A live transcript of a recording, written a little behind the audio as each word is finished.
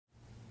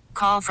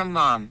Call from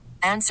mom.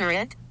 Answer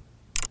it.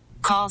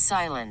 Call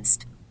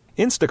silenced.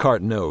 Instacart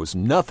knows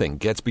nothing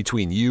gets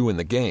between you and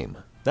the game.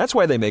 That's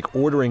why they make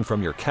ordering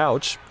from your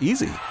couch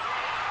easy.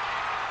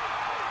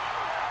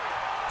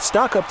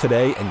 Stock up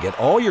today and get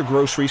all your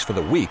groceries for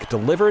the week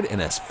delivered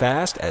in as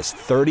fast as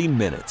 30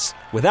 minutes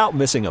without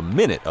missing a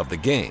minute of the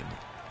game.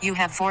 You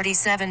have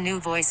 47 new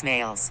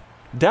voicemails.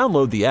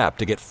 Download the app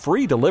to get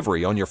free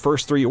delivery on your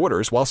first 3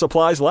 orders while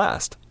supplies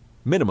last.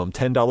 Minimum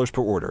 $10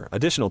 per order.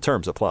 Additional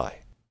terms apply.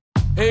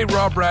 Hey,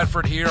 Rob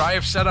Bradford here. I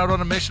have set out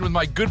on a mission with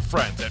my good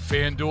friends at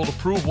FanDuel to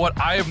prove what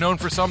I have known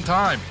for some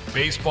time.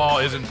 Baseball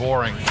isn't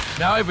boring.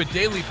 Now I have a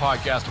daily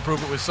podcast to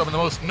prove it with some of the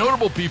most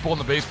notable people in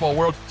the baseball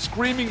world,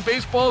 screaming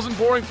baseball isn't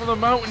boring from the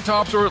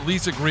mountaintops, or at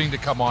least agreeing to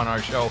come on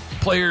our show.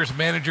 Players,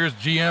 managers,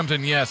 GMs,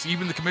 and yes,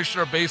 even the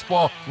commissioner of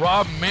baseball,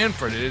 Rob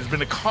Manfred. It has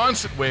been a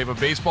constant wave of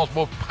baseball's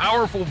most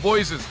powerful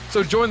voices.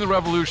 So join the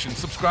revolution.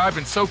 Subscribe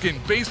and soak in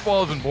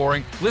Baseball Isn't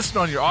Boring. Listen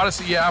on your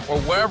Odyssey app or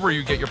wherever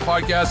you get your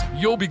podcasts.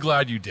 You'll be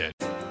glad you did.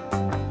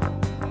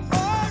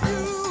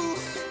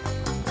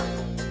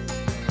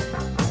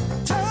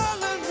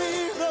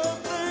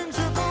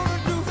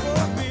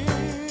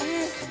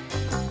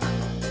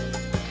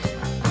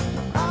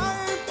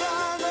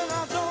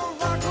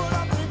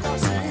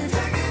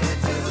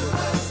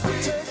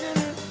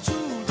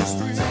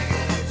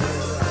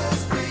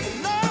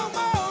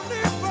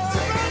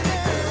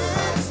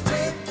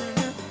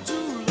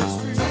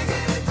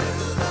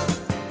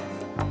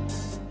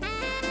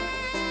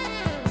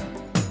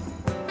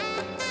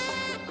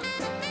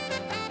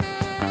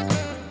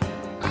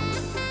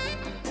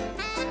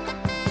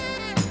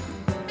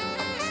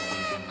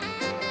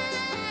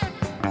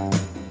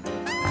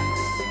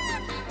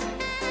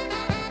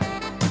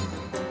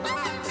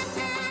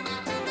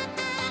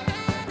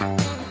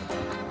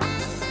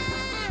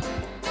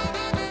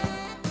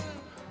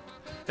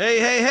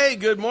 Hey,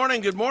 good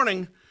morning,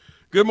 everybody.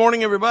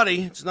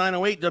 It's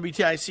 9:08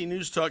 WTIC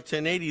News Talk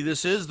 1080.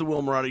 This is the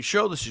Will Marotti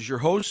Show. This is your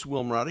host,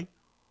 Will Marotti.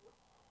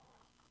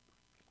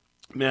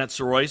 Matt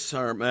Soroyce,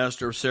 our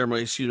Master of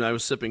Ceremonies. Excuse me, I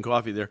was sipping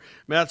coffee there.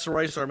 Matt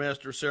Soroyce, our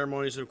Master of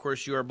Ceremonies, and, of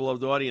course, you, our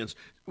beloved audience.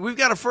 We've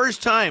got a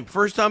first-time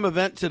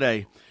event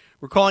today.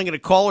 We're calling it a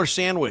caller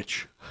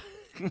sandwich.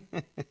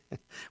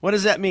 What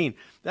does that mean?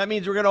 That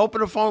means we're going to open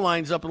the phone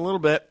lines up in a little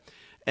bit.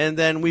 And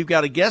then we've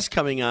got a guest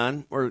coming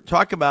on, or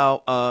talk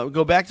about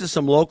go back to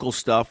some local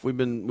stuff. We've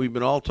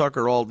been all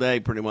Tucker all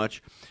day, pretty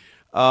much.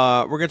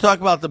 We're going to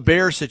talk about the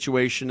bear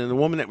situation and the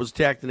woman that was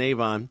attacked in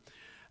Avon.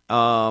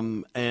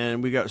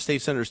 And we got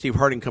State Senator Steve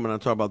Harding coming on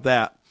to talk about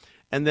that.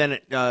 And then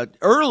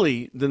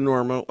earlier than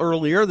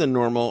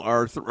normal,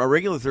 our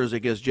regular Thursday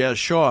guest, Jazz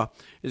Shaw,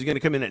 is going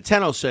to come in at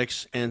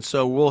 10:06. And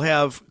so we'll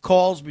have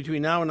calls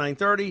between now and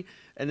 9:30,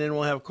 and then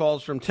we'll have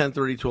calls from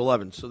 10:30 to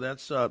 11. So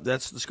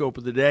that's the scope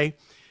of the day.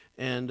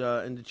 And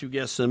the two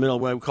guests in the middle,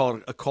 what we call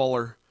it a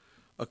caller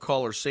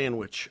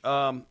sandwich.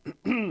 Tucker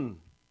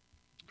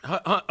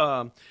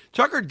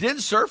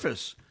did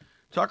surface.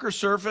 Tucker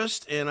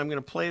surfaced, and I'm going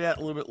to play that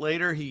a little bit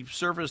later. He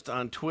surfaced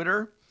on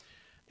Twitter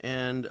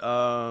and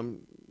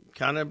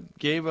kind of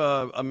gave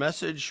a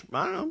message.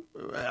 I don't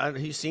know.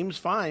 He seems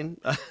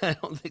fine. I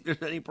don't think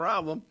there's any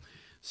problem.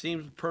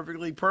 Seems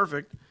perfectly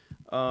perfect.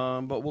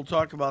 But we'll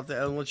talk about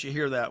that and let you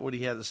hear that, what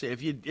he had to say.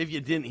 If you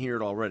didn't hear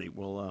it already,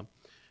 we'll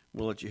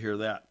let you hear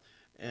that.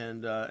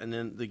 And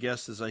then the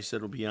guest, as I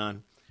said, will be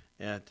on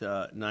at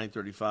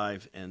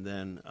 9:35 and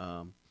then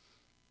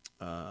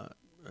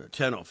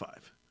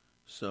 10:05.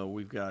 So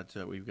we've got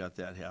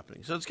that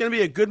happening. So it's going to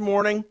be a good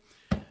morning,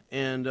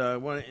 and I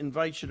want to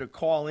invite you to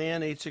call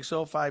in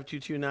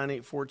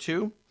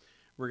 860-522-9842.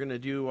 We're going to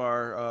do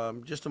our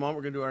just a moment.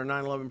 We're going to do our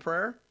 9/11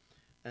 prayer,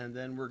 and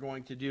then we're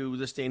going to do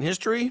This Day in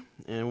History,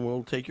 and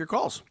we'll take your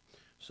calls.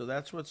 So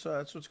that's what's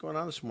going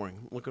on this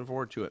morning. Looking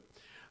forward to it.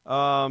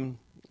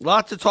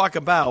 Lot to talk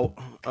about,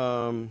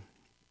 and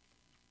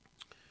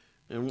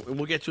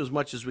we'll get to as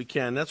much as we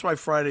can. That's why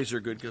Fridays are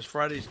good, because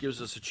Fridays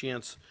gives us a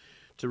chance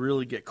to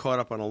really get caught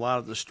up on a lot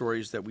of the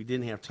stories that we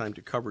didn't have time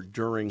to cover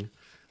during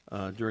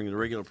the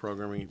regular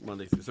programming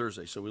Monday through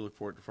Thursday. So we look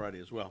forward to Friday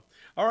as well.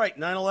 All right,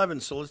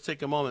 9/11. So let's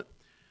take a moment,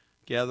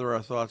 gather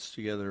our thoughts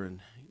together, and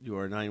do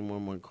our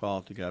 911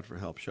 call to God for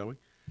help, shall we?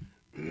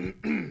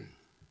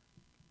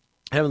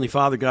 Heavenly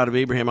Father, God of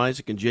Abraham,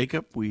 Isaac, and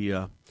Jacob,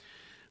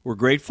 we're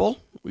grateful.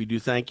 We do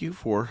thank you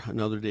for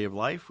another day of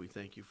life. We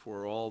thank you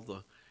for all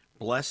the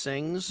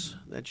blessings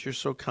that you're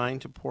so kind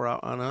to pour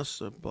out on us,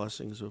 the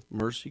blessings of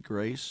mercy,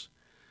 grace,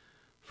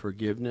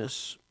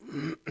 forgiveness,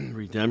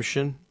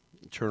 redemption,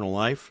 eternal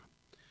life.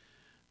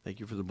 Thank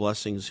you for the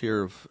blessings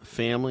here of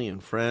family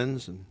and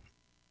friends and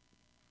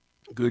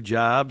good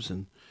jobs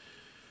and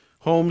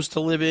homes to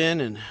live in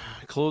and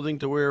clothing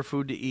to wear,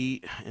 food to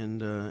eat,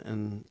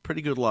 and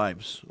pretty good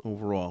lives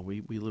overall.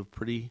 We live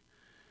pretty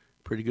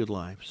good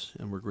lives,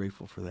 and we're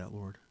grateful for that,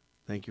 Lord.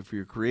 Thank you for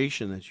your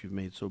creation that you've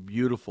made so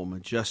beautiful,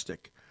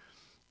 majestic,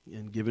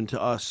 and given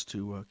to us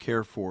to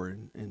care for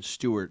and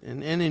steward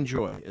and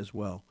enjoy as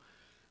well.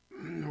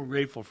 We're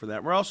grateful for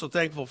that. We're also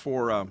thankful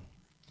for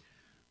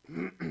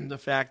the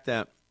fact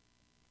that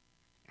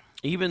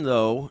even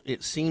though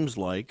it seems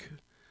like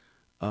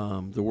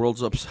the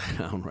world's upside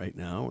down right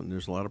now and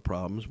there's a lot of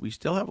problems, we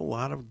still have a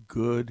lot of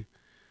good,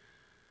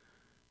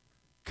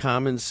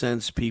 common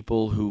sense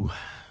people who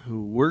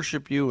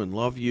worship you and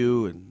love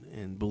you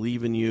and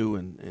believe in you,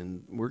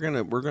 and we're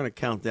gonna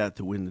count that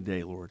to win the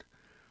day, Lord.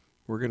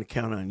 We're gonna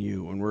count on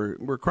you, and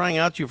we're crying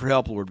out to you for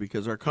help, Lord,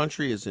 because our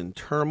country is in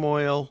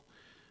turmoil,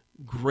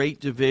 great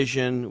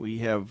division. We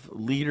have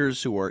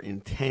leaders who are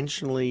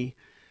intentionally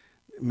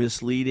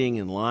misleading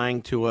and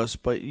lying to us,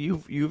 but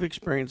you've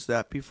experienced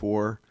that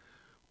before.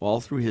 All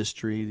through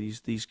history,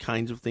 these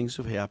kinds of things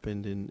have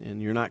happened,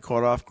 and you're not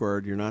caught off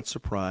guard. You're not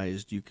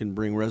surprised. You can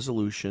bring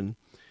resolution,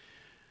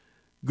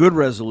 good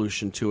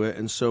resolution to it,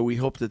 and so we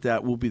hope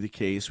that will be the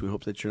case. We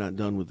hope that you're not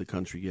done with the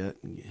country yet.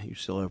 You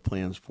still have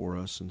plans for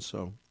us, and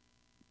so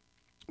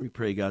we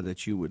pray, God,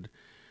 that you would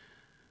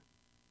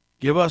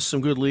give us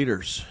some good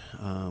leaders,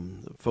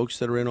 folks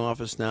that are in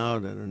office now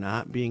that are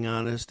not being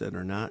honest, that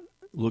are not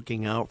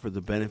looking out for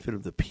the benefit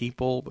of the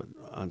people, but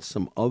on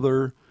some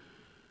other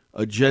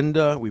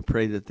agenda. We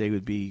pray that they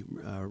would be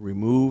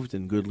removed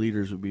and good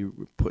leaders would be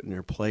put in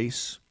their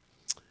place.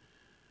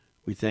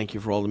 We thank you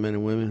for all the men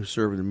and women who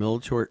serve in the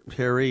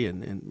military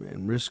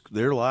and risk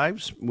their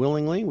lives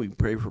willingly. We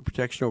pray for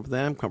protection over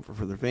them, comfort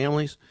for their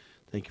families.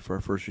 Thank you for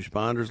our first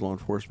responders, law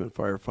enforcement,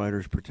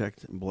 firefighters.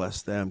 Protect and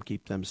bless them,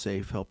 keep them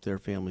safe, help their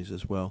families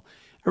as well.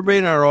 Everybody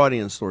in our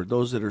audience, Lord,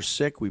 those that are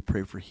sick, we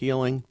pray for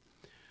healing.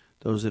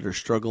 Those that are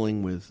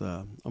struggling with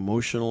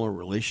emotional or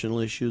relational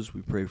issues,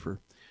 we pray for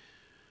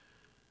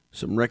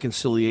some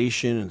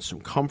reconciliation and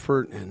some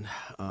comfort, and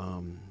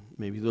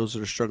maybe those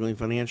that are struggling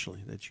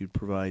financially, that you'd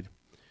provide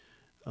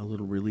a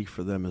little relief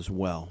for them as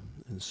well.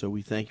 And so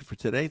we thank you for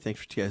today.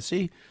 Thanks for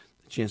TIC,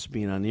 the chance of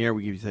being on the air.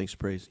 We give you thanks and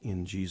praise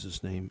in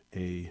Jesus' name.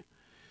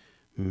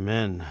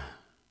 Amen.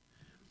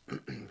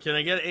 Can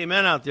I get an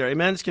amen out there?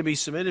 Amens can be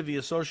submitted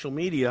via social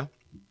media,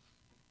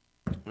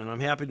 and I'm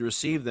happy to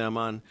receive them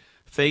on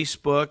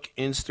Facebook,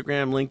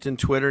 Instagram, LinkedIn,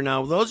 Twitter.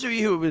 Now, those of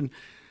you who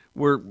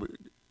were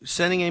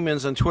sending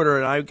amens on Twitter,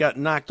 and I got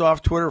knocked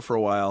off Twitter for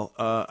a while.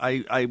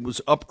 I was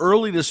up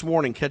early this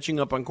morning catching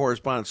up on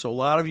correspondence. So a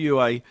lot of you,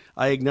 I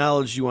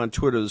acknowledged you on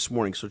Twitter this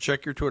morning. So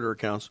check your Twitter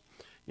accounts,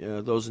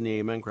 those in the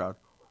amen crowd.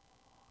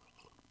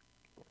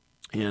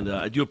 And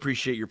I do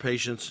appreciate your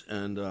patience.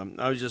 And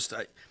I was just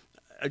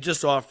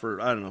off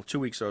for, 2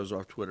 weeks I was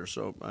off Twitter.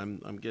 So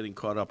I'm getting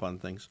caught up on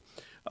things.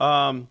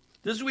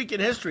 This week in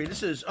history,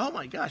 this is, oh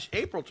my gosh,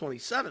 April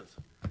 27th.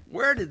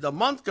 Where did the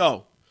month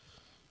go?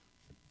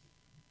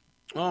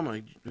 Oh,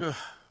 my.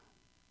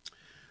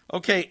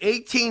 Okay,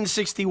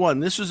 1861.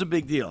 This was a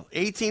big deal.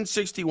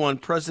 1861,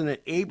 President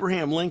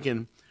Abraham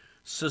Lincoln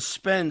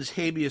suspends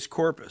habeas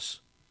corpus.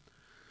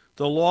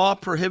 The law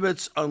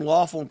prohibits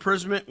unlawful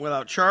imprisonment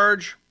without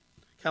charge,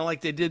 kind of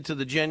like they did to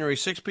the January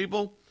 6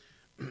 people.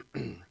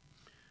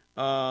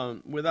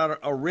 Without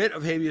a writ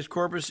of habeas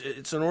corpus,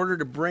 it's an order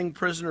to bring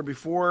prisoner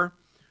before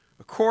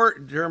a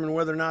court, determine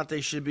whether or not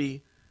they should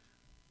be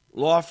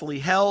lawfully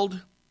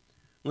held.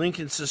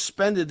 Lincoln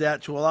suspended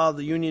that to allow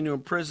the Union to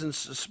imprison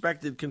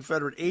suspected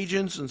Confederate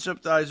agents and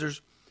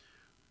sympathizers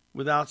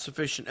without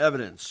sufficient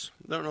evidence.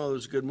 I don't know if it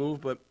was a good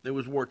move, but it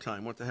was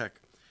wartime. What the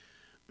heck?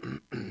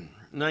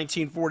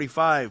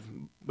 1945,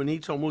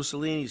 Benito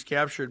Mussolini is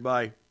captured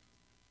by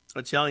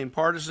Italian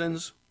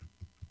partisans.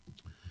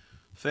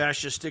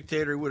 Fascist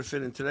dictator. He would have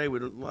fit in today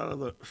with a lot of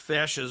the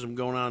fascism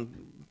going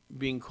on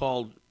being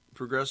called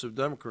progressive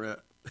Democrat.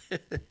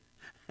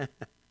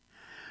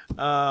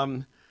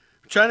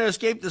 Trying to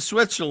escape to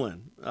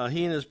Switzerland,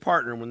 he and his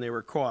partner, when they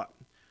were caught.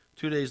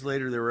 2 days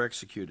later, they were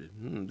executed.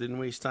 Didn't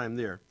waste time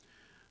there.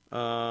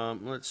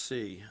 Let's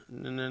see.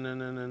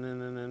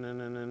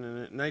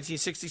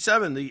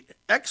 1967, the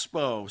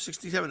Expo,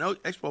 67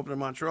 Expo opened in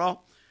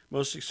Montreal.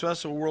 Most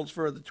successful World's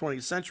Fair of the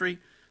 20th century.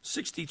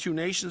 62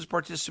 nations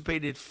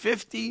participated,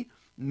 50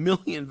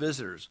 million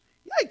visitors.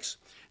 Yikes.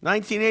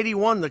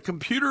 1981, the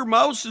computer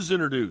mouse is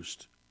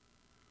introduced.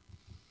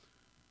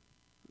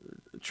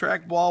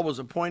 Trackball was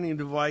a pointing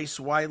device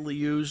widely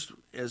used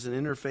as an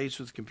interface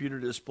with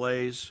computer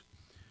displays.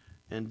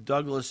 And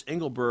Douglas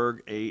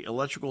Engelberg, an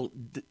electrical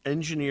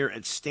engineer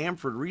at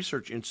Stanford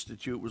Research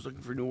Institute, was looking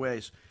for new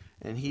ways.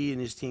 And he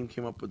and his team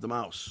came up with the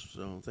mouse.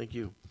 So thank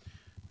you.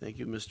 Thank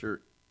you, Mr.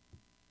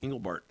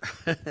 Engelbart.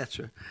 That's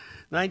right.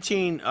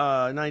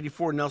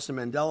 1994, Nelson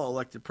Mandela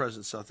elected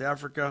president of South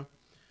Africa.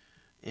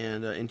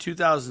 And in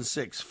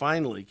 2006,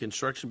 finally,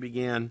 construction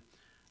began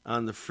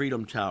on the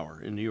Freedom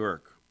Tower in New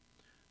York.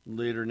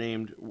 Later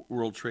named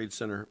World Trade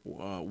Center,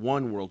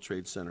 One World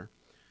Trade Center.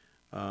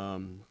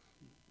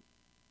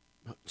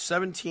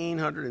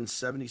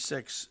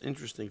 1,776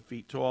 interesting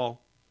feet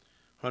tall,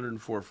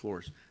 104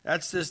 floors.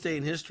 That's this day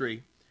in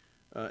history,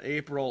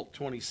 April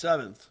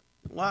 27th.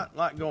 A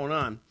lot going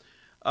on.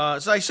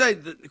 So I say,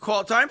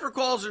 time for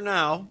calls are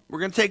now. We're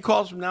going to take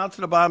calls from now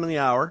to the bottom of the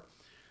hour.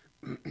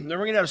 Then we're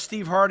going to have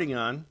Steve Harding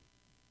on.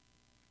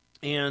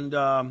 And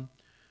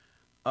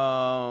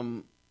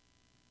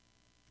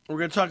We're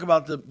going to talk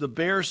about the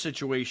Bears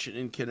situation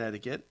in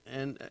Connecticut.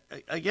 And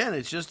again,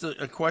 it's just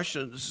a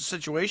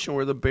situation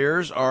where the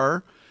Bears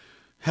are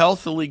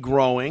healthily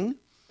growing.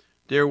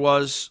 There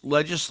was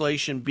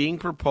legislation being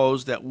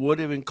proposed that would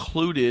have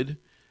included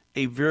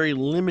a very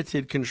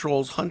limited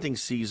controls hunting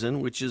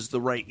season, which is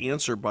the right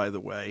answer, by the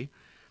way.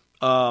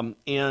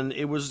 And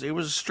it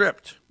was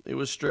stripped. It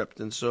was stripped.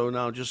 And so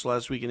now just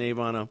last week in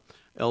Avon, an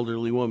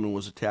elderly woman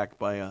was attacked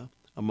by a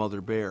mother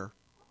bear.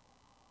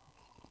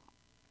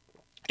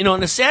 You know,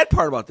 and the sad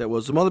part about that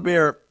was the mother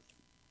bear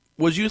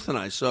was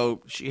euthanized.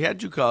 So she had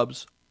 2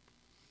 cubs.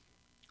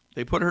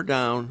 They put her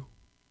down.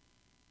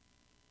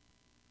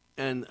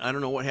 And I don't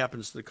know what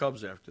happens to the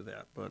cubs after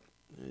that. But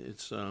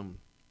it's,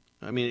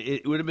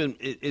 it would have been,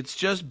 it's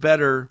just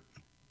better.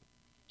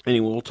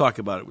 Anyway, we'll talk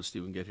about it when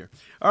Stephen get here.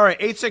 All right,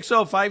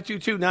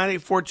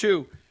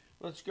 860-522-9842.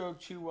 Let's go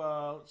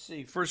to,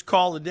 first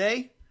call of the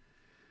day.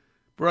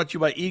 Brought to you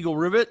by Eagle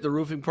Rivet, the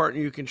roofing partner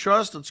you can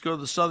trust. Let's go to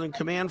the Southern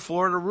Command,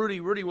 Florida.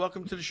 Rudy,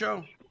 welcome to the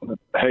show.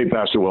 Hey,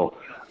 Pastor Will.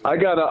 I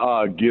got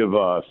to give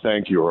a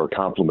thank you or a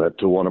compliment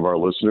to one of our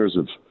listeners.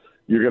 If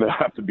you're going to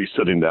have to be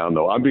sitting down,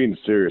 though. I'm being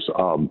serious.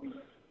 Paul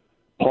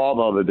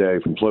the other day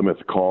from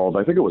Plymouth called.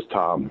 I think it was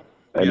Tom.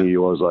 And He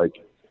was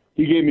like,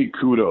 he gave me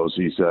kudos.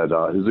 He said,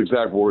 his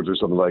exact words are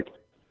something like,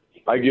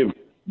 I give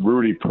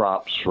Rudy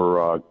props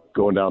for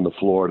going down to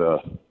Florida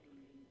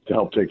to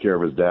help take care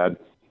of his dad.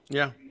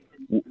 Yeah.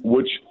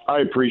 Which I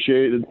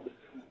appreciated,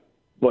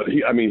 but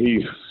he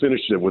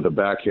finished it with a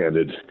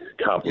backhanded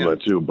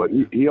compliment too. But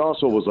he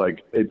also was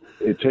like,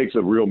 it takes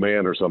a real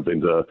man or something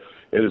to,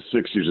 in his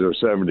 60s or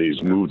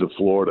 70s, move to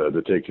Florida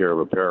to take care of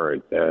a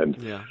parent. And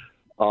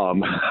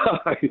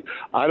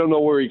I don't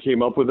know where he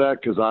came up with that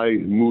because I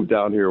moved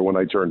down here when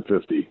I turned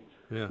 50.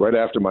 Yeah. Right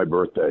after my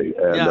birthday.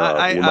 And,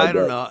 I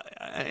don't know.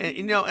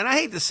 And I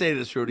hate to say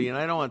this, Rudy, and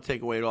I don't want to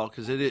take away at all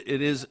because it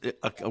is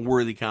a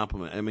worthy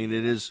compliment. I mean,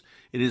 it is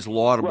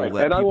laudable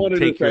that and people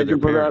take care of their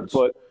parents.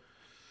 That, but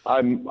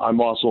I'm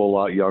also a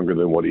lot younger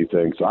than what he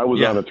thinks. I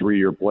was on a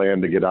 3-year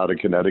plan to get out of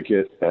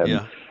Connecticut,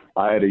 and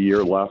I had a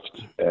year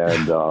left,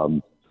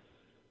 and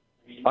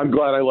I'm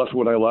glad I left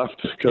when I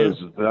left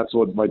because that's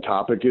what my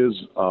topic is.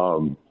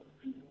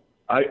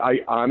 I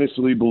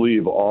honestly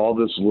believe all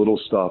this little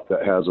stuff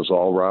that has us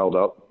all riled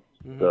up,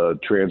 the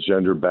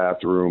transgender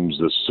bathrooms,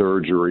 the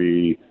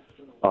surgery,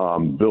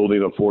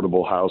 building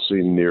affordable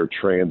housing near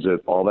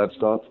transit, all that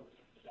stuff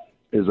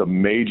is a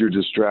major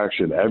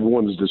distraction.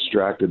 Everyone's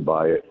distracted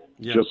by it,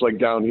 just like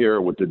down here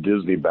with the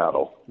Disney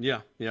battle. Yeah.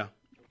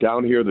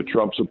 Down here, the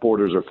Trump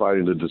supporters are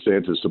fighting the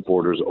DeSantis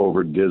supporters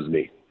over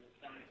Disney.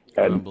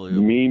 And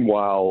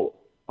meanwhile,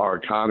 our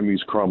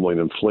economy's crumbling,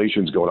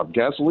 inflation's going up.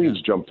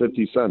 Gasoline's jumped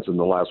 50 cents in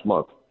the last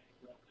month.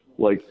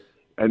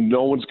 And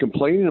no one's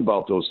complaining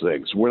about those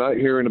things. We're not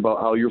hearing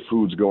about how your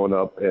food's going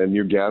up and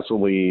your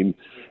gasoline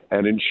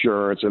and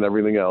insurance and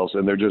everything else.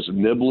 And they're just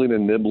nibbling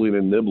and nibbling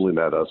and nibbling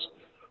at us.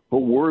 But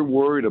we're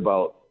worried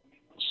about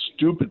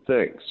stupid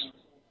things.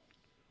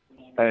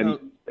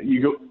 And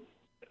you go,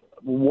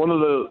 one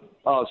of the,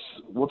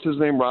 what's his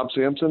name, Rob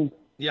Sampson?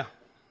 Yeah.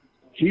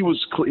 He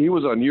was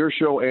on your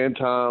show and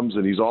Tom's,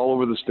 and he's all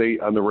over the state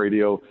on the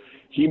radio.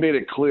 He made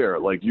it clear,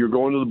 like, you're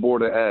going to the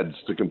Board of Eds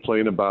to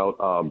complain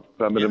about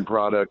feminine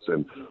products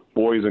and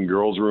boys and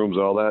girls rooms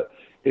and all that.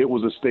 It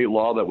was a state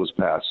law that was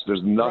passed.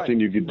 There's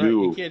nothing you could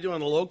do. You can't do it on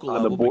the local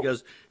level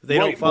because they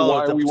don't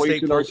follow the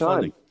state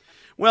funding.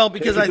 Well,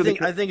 because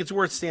I think it's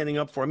worth standing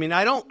up for. I mean,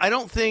 I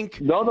don't think.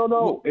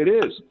 No, it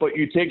is. But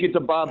you take it to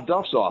Bob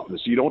Duff's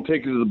office. You don't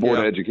take it to the Board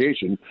of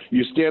Education.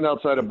 You stand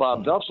outside of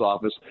Bob Duff's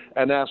office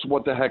and ask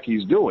what the heck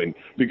he's doing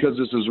because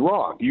this is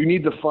wrong. You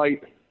need to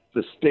fight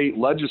the state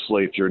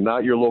legislature,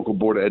 not your local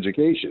Board of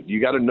Education. You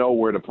got to know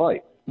where to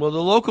fight. Well,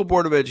 the local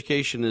Board of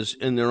Education is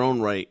in their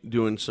own right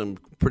doing some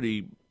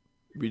pretty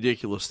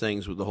ridiculous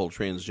things with the whole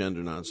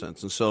transgender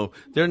nonsense, and so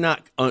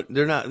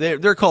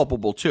they're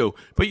culpable too.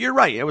 But you're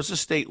right; it was a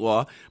state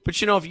law. But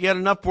if you got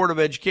enough Board of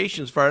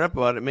Educations fired up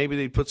about it, maybe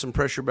they'd put some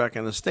pressure back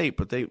on the state.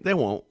 But they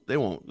won't. They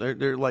won't.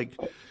 They're like,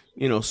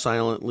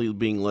 silently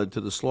being led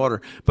to the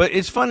slaughter. But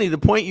it's funny. The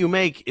point you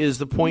make is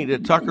the point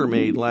that Tucker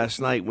made last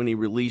night when he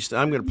released.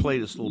 I'm going to play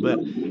this a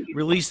little bit.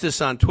 Released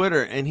this on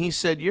Twitter, and he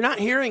said, "You're not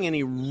hearing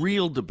any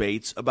real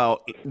debates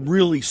about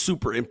really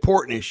super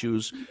important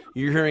issues.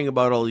 You're hearing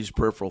about all these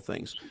peripheral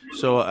things."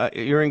 So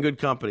you're in good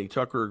company.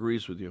 Tucker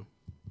agrees with you.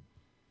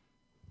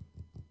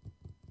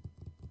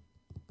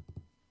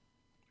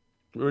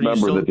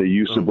 Remember that they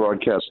used to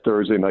broadcast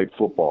Thursday Night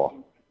Football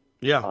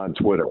on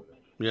Twitter.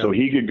 Yeah. So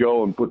he could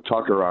go and put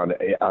Tucker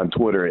on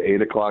Twitter at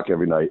 8 o'clock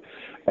every night.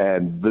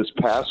 And this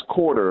past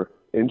quarter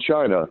in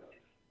China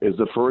is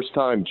the first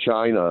time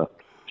China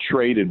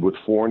traded with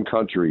foreign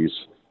countries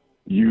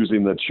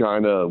using the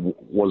China,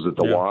 was it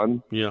the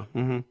yuan? Yeah.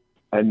 Mm-hmm.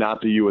 And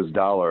not the U.S.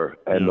 dollar.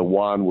 And the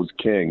yuan was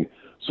king.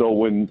 So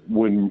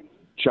when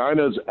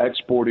China's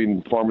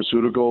exporting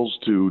pharmaceuticals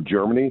to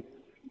Germany,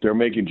 they're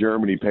making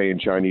Germany pay in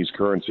Chinese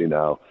currency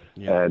now.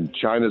 Yeah. And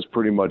China's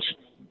pretty much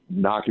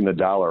knocking the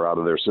dollar out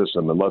of their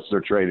system unless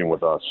they're trading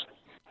with us.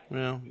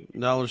 Well,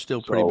 dollar's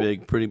still pretty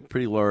big,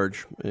 pretty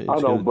large.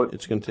 But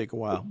it's going to take a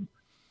while.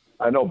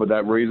 I know, but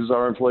that raises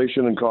our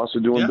inflation and cost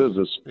of doing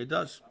business. It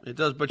does.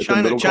 But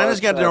China's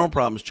got their own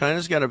problems.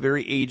 China's got a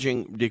very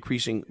aging,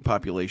 decreasing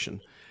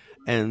population,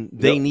 and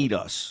they need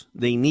us.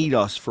 They need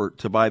us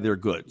to buy their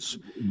goods.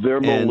 Their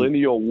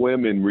millennial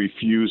women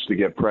refuse to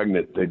get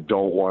pregnant. They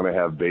don't want to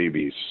have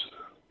babies.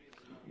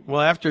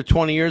 Well, after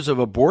 20 years of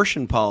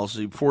abortion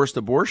policy, forced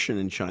abortion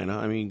in China,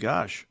 I mean,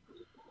 gosh.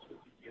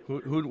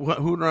 Who'd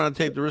want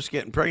to take the risk of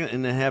getting pregnant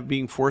and then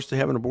being forced to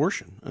have an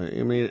abortion?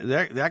 I mean,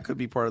 that could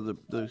be part of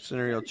the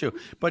scenario too.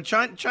 But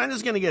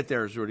China's going to get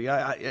theirs, Rudy.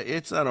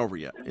 It's not over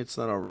yet.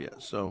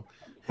 So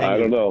I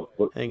don't know.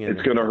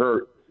 It's going to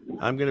hurt.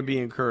 I'm going to be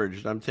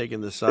encouraged. I'm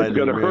taking the side. It's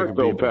going to hurt,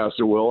 though,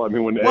 Pastor Will. I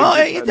mean,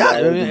 it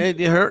does. It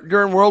hurt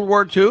during World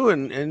War II,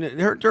 and it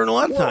hurt during a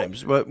lot of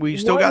times. But we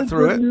still got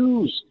through it.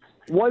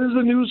 Why does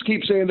the news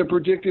keep saying they're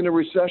predicting a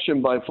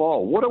recession by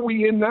fall? What are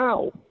we in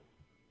now?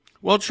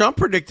 Well, Trump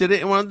predicted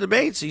it in one of the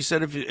debates. He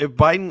said if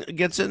Biden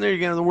gets in there, you're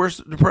going to have the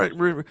worst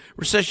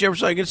recession you ever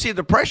saw. You can see a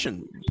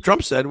depression,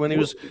 Trump said when he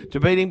was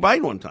debating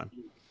Biden one time.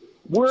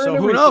 We're in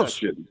a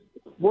recession.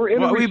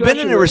 Knows? We've been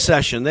in a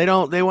recession. They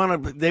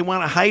want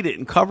to hide it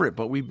and cover it,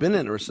 but we've been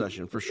in a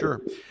recession for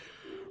sure.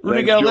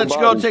 Rudy, let's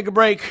go take a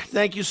break.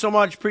 Thank you so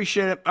much.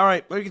 Appreciate it. All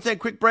right, we can take a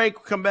quick break.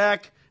 We'll come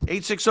back.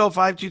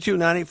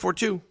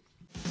 860-522-9842.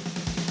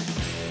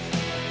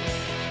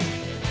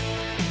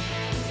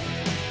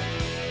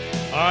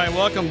 All right,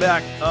 welcome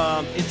back.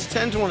 It's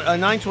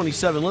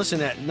 9:27. Listen,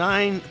 at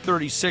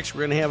 9:36, we're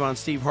going to have on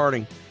Steve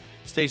Harding,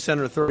 State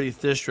Senator, 30th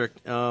District.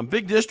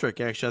 Big district,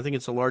 actually. I think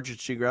it's the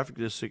largest geographic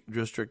district,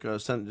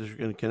 Senate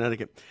district in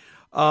Connecticut.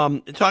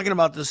 Talking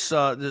about this,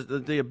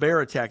 the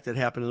bear attack that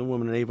happened to the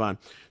woman in Avon.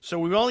 So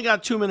we've only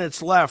got 2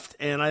 minutes left,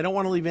 and I don't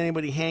want to leave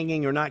anybody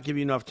hanging or not give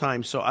you enough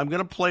time. So I'm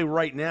going to play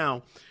right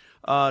now.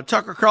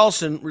 Tucker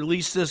Carlson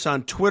released this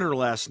on Twitter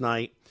last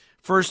night.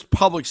 First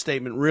public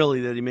statement,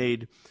 really, that he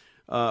made.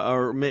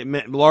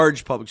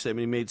 Large public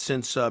statement he made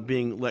since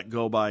being let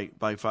go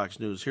by Fox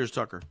News. Here's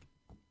Tucker.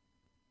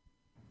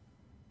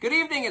 Good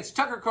evening, it's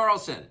Tucker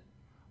Carlson.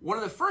 One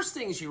of the first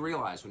things you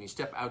realize when you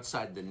step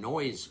outside the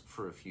noise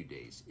for a few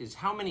days is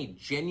how many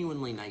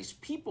genuinely nice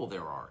people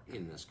there are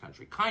in this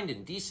country. Kind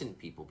and decent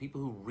people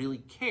who really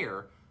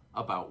care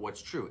about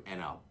what's true,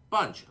 and a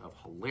bunch of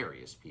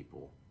hilarious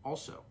people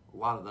also, a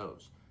lot of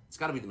those. It's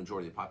got to be the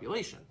majority of the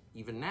population,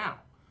 even now.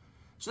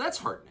 So that's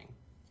heartening.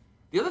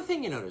 The other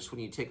thing you notice when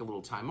you take a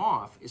little time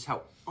off is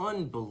how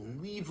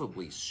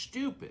unbelievably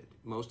stupid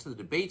most of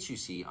the debates you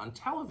see on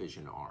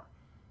television are.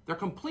 They're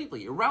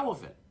completely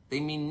irrelevant. They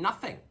mean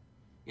nothing.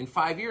 In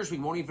 5 years, we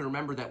won't even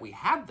remember that we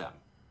had them.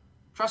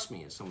 Trust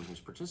me, as someone who's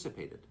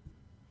participated.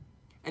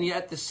 And yet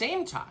at the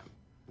same time,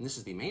 and this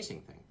is the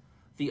amazing thing,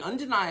 the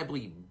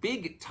undeniably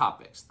big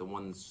topics, the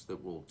ones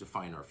that will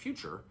define our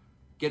future,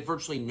 get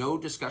virtually no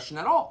discussion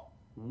at all.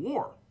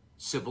 War,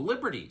 civil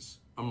liberties,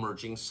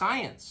 emerging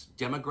science,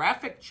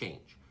 demographic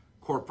change,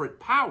 corporate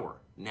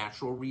power,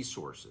 natural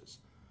resources.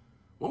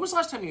 When was the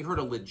last time you heard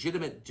a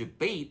legitimate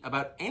debate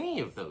about any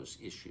of those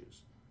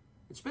issues?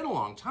 It's been a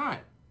long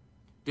time.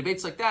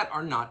 Debates like that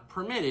are not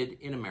permitted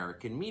in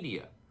American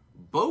media.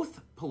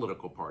 Both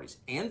political parties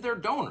and their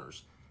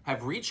donors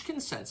have reached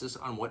consensus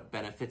on what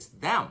benefits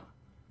them,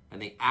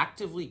 and they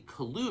actively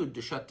collude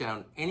to shut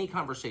down any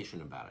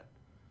conversation about it.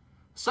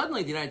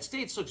 Suddenly, the United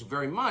States looks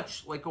very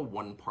much like a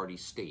one-party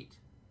state.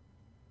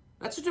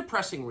 That's a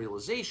depressing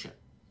realization,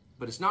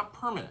 but it's not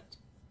permanent.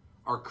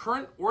 Our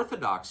current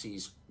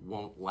orthodoxies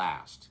won't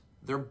last.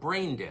 They're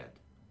brain dead.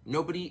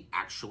 Nobody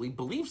actually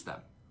believes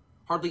them.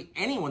 Hardly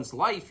anyone's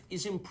life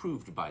is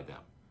improved by them.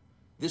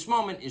 This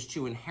moment is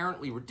too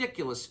inherently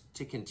ridiculous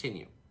to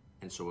continue,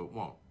 and so it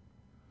won't.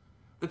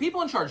 The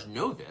people in charge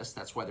know this.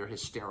 That's why they're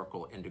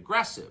hysterical and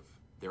aggressive.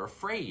 They're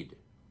afraid.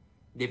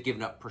 They've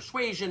given up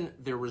persuasion.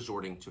 They're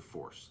resorting to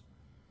force.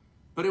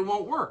 But it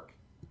won't work.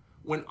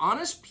 When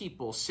honest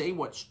people say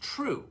what's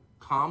true,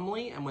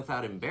 calmly and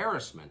without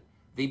embarrassment,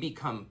 they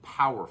become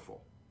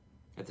powerful.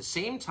 At the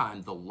same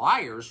time, the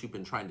liars who've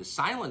been trying to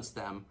silence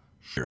them...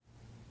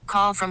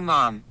 Call from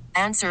mom.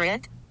 Answer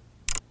it.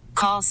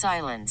 Call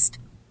silenced.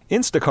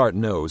 Instacart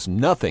knows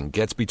nothing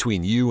gets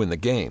between you and the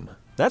game.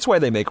 That's why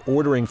they make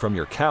ordering from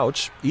your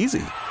couch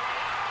easy.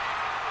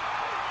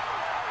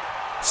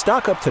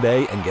 Stock up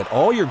today and get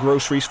all your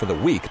groceries for the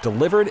week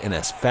delivered in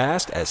as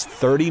fast as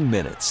 30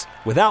 minutes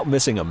without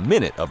missing a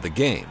minute of the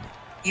game.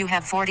 You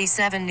have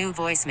 47 new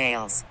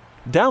voicemails.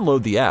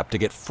 Download the app to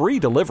get free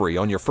delivery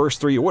on your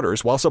first 3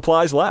 orders while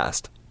supplies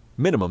last.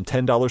 Minimum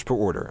 $10 per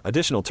order.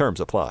 Additional terms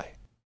apply.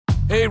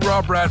 Hey,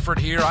 Rob Bradford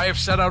here. I have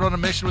set out on a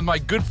mission with my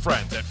good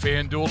friends at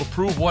FanDuel to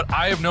prove what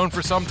I have known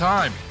for some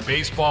time.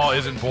 Baseball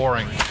isn't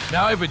boring.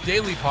 Now I have a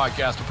daily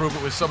podcast to prove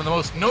it with some of the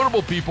most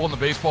notable people in the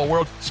baseball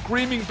world,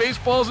 screaming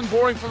baseball isn't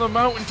boring from the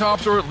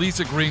mountaintops, or at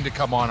least agreeing to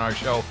come on our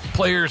show.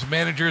 Players,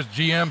 managers,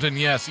 GMs, and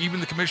yes, even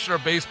the commissioner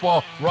of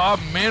baseball, Rob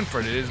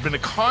Manfred. It has been a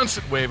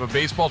constant wave of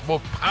baseball's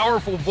most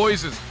powerful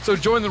voices. So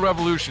join the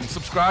revolution.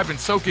 Subscribe and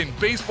soak in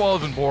Baseball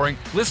Isn't Boring.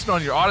 Listen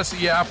on your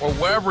Odyssey app or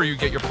wherever you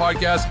get your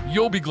podcasts.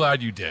 You'll be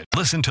glad you did.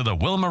 Listen to The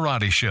Will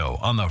Marotti Show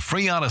on the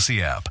free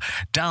Odyssey app.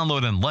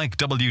 Download and like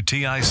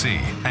WTIC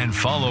and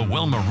follow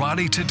Will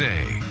Marotti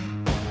today.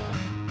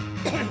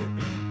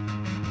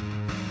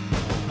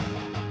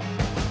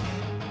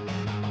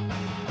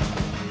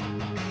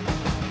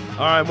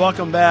 All right,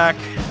 welcome back.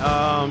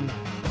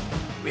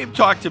 We've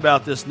talked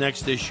about this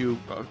next issue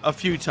a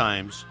few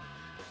times.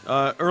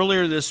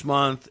 Earlier this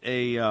month,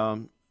 a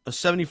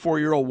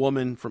 74-year-old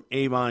woman from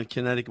Avon,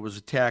 Connecticut, was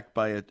attacked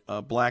by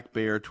a black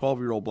bear,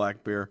 12-year-old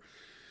black bear,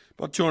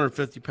 about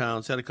 250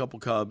 pounds, had a couple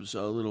cubs,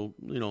 little,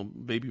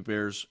 baby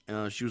bears.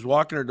 She was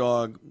walking her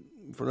dog.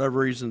 For whatever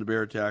reason, the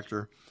bear attacked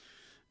her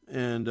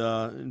and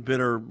bit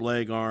her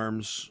leg,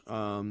 arms.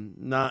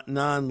 Not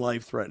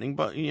non-life-threatening,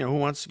 but, who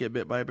wants to get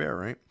bit by a bear,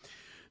 right?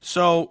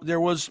 So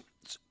there was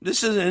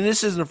this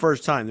isn't the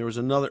first time. There was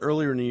another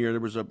earlier in the year. There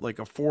was a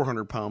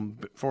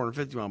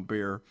 450 pound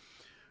bear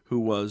who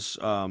was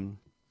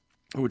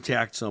who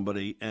attacked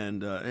somebody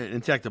and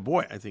attacked a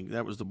boy. I think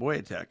that was the boy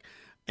attack,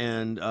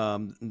 and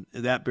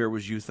that bear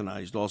was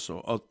euthanized,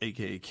 also,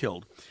 aka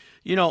killed.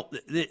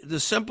 The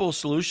simple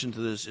solution to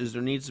this is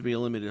there needs to be a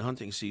limited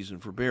hunting season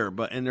for bear,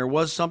 and there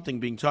was something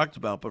being talked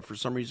about, but for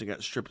some reason it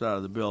got stripped out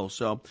of the bill.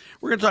 So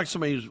we're going to talk to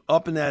somebody who's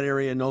up in that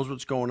area, knows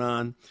what's going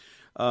on.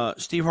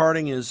 Steve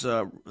Harding is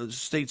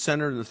state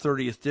senator in the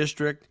 30th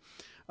district,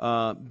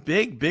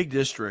 big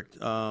district,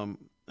 and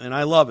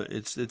I love it.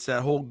 It's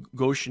that whole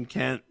Goshen,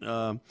 Kent,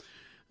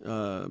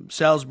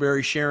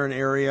 Salisbury, Sharon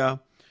area,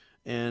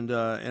 and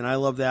I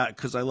love that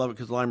because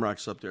Lime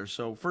Rock's up there.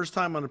 So first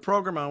time on the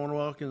program, I want to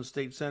welcome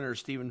State Senator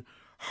Stephen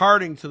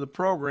Harding to the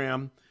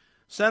program.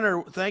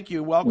 Senator, thank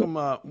you. Welcome.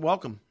 Well,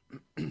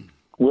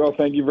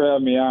 thank you for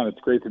having me on. It's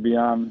great to be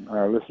on.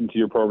 I listen to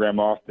your program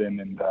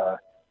often, and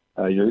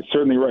you're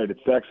certainly right.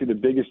 It's actually the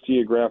biggest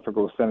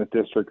geographical Senate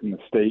district in the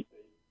state.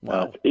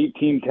 Wow. It's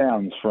 18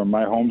 towns from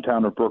my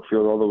hometown of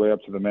Brookfield all the way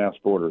up to the Mass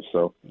border.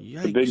 So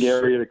It's a big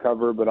area to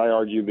cover, but I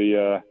argue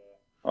the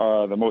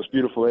most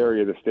beautiful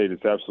area of the state.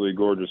 It's absolutely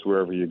gorgeous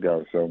wherever you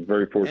go. So I'm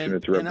very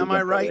fortunate to represent. And am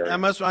I right?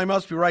 I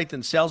must be right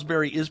then.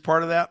 Salisbury is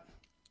part of that?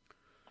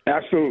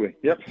 Absolutely.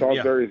 Yep.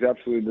 Salisbury is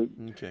absolutely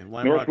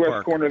the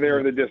northwest corner there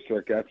of the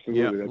district.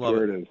 Absolutely. That's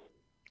where it is.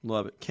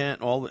 Love it.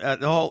 Kent, the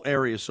whole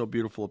area is so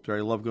beautiful up there.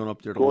 I love going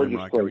up there to Lime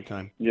Rock every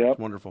time. Yeah.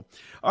 Wonderful.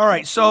 All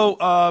right. So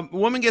a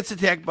woman gets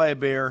attacked by a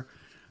bear.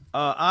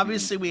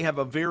 Obviously, we have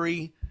a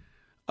very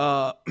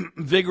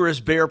vigorous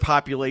bear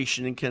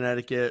population in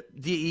Connecticut.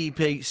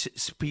 DEP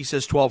says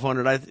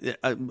 1,200.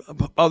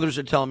 Others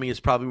are telling me it's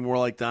probably more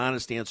like the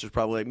honest answer is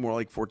probably more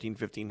like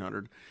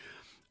 1,400,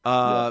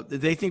 1,500.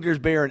 They think there's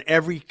bear in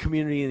every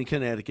community in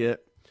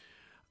Connecticut.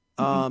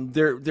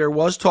 There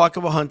was talk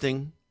of a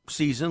hunting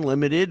season,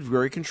 limited,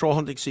 very controlled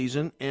hunting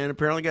season, and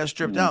apparently got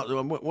stripped out.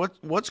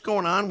 What's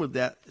going on with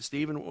that,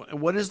 Steve, and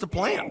what is the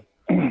plan?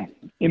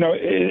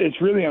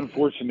 It's really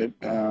unfortunate,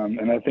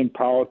 and I think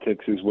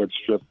politics is what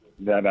stripped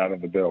that out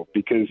of the bill.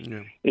 Because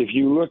if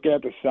you look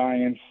at the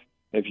science,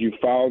 if you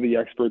follow the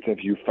experts,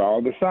 if you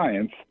follow the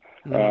science,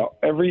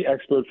 every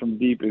expert from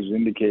DEEP is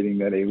indicating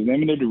that a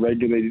limited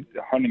regulated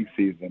hunting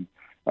season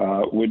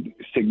would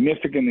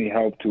significantly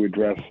help to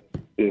address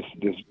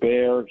this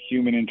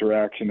bear-human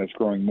interaction that's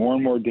growing more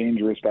and more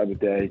dangerous by the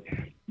day.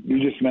 You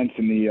just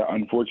mentioned the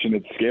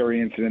unfortunate,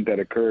 scary incident that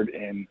occurred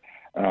in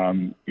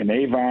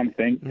Avon.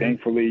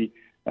 Thankfully,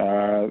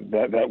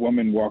 that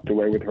woman walked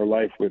away with her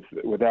life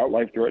without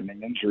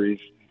life-threatening injuries.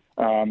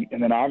 And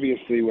then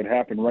obviously what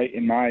happened right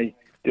in my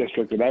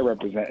district that I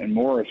represent in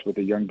Morris with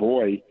a young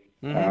boy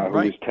who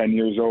was 10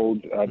 years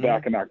old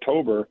back in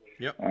October.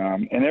 Yep.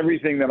 And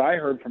everything that I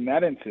heard from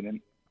that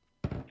incident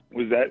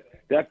was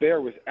that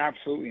bear was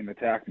absolutely in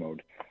attack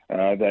mode.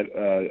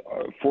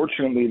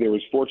 Fortunately, there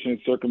was fortunate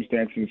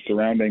circumstances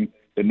surrounding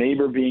the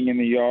neighbor being in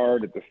the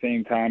yard at the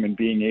same time and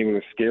being able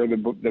to scare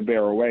the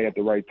bear away at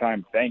the right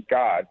time. Thank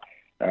God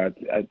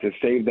to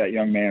save that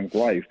young man's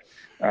life.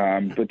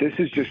 But this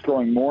is just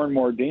growing more and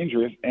more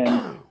dangerous.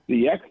 And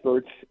the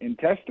experts in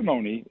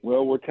testimony,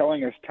 were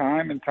telling us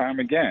time and time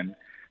again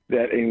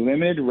that a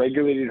limited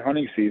regulated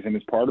hunting season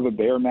as part of a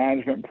bear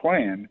management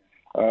plan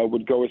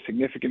would go a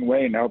significant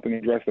way in helping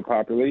address the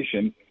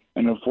population.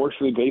 And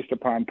unfortunately, based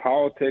upon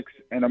politics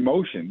and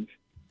emotions,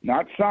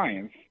 not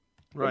science,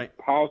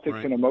 politics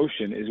and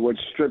emotion is what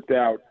stripped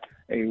out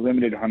a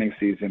limited hunting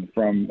season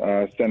from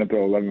Senate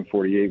Bill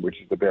 1148,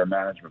 which is the bear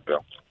management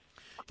bill.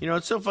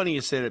 It's so funny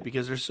you say that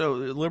because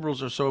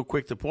liberals are so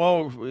quick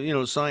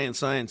to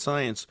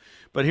science.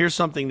 But here's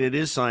something that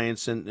is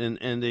science,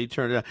 and they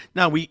turn it out.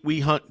 Now we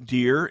hunt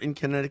deer in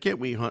Connecticut,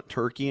 we hunt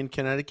turkey in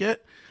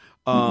Connecticut.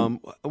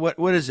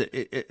 What is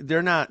it?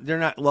 They're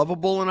not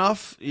lovable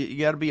enough. You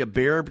got to be a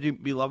bear to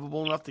be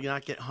lovable enough to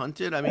not get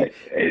hunted. I mean,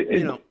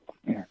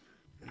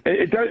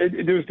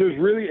 there's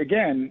really,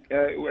 again,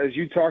 as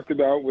you talked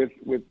about with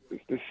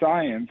the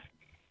science,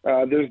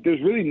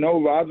 there's really no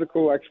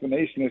logical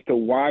explanation as to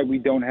why we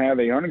don't have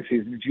a hunting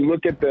season. If you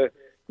look at a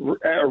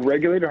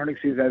regulated hunting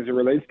season as it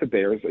relates to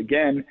bears,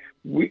 again,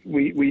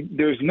 we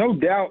there's no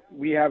doubt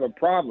we have a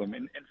problem.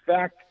 In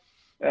fact,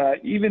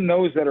 even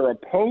those that are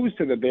opposed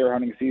to the bear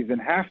hunting season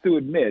have to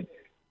admit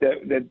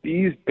that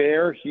these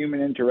bear-human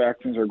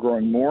interactions are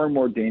growing more and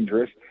more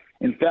dangerous.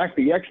 In fact,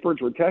 the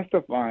experts were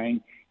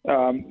testifying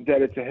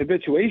that it's a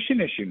habituation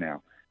issue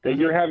now, that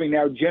you're having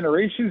now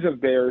generations of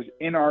bears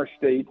in our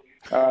state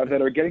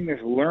that are getting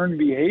this learned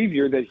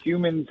behavior that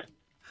humans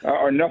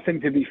are nothing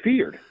to be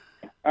feared.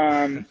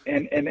 And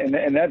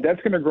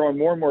that's going to grow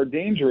more and more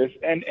dangerous.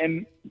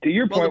 And to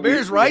your point, the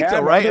bear's right, though,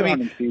 right? I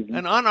mean,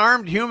 an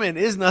unarmed human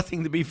is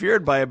nothing to be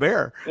feared by a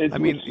bear.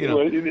 Obviously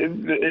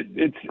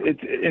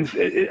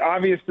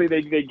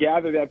they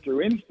gather that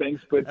through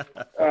instincts, but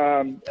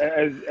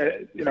as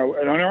you know,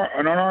 an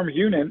unarmed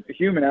human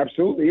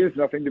absolutely is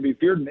nothing to be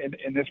feared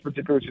in this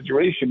particular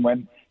situation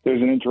when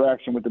there's an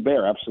interaction with the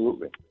bear.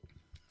 Absolutely.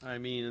 I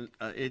mean,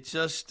 it's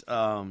just.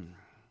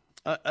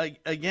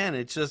 Again,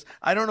 it's just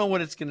I don't know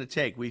what it's going to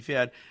take.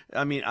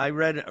 I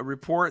read a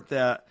report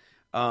that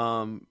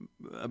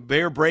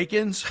bear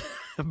break-ins,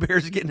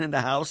 bears getting into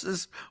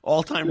houses,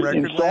 all-time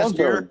record last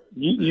year.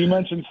 You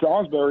mentioned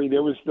Salisbury.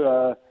 There was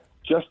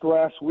just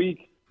last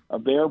week a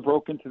bear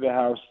broke into the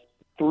house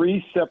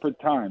 3 separate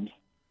times.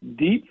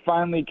 Deep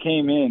finally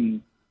came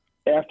in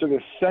after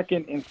the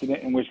second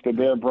incident in which the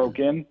bear broke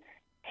in,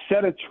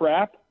 set a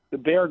trap. The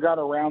bear got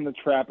around the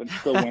trap and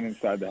still went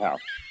inside the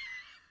house.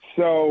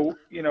 So,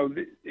 you know,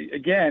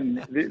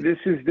 again, this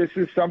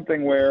is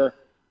something where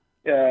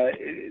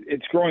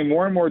it's growing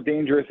more and more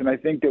dangerous, and I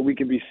think that we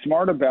can be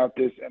smart about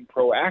this and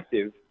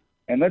proactive,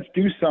 and let's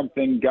do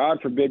something,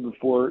 God forbid,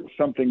 before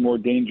something more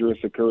dangerous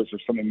occurs or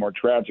something more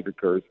tragic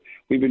occurs.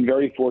 We've been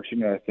very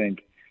fortunate, I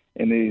think,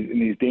 in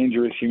these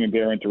dangerous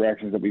human-bear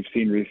interactions that we've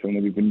seen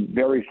recently. We've been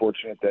very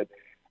fortunate that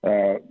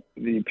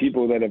the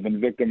people that have been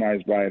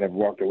victimized by it have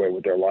walked away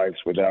with their lives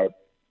without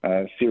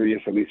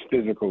serious, at least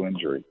physical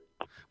injury.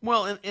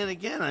 Well, and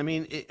again, I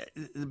mean,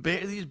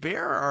 these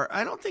bear are.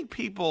 I don't think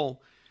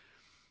people,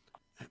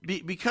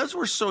 because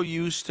we're so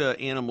used to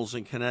animals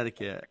in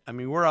Connecticut. I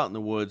mean, we're out in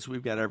the woods.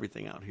 We've got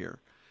everything out here,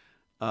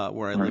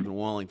 where I live in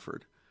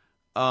Wallingford.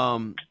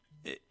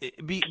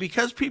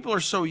 Because people are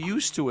so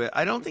used to it,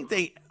 I don't think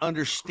they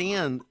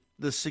understand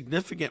the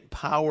significant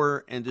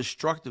power and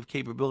destructive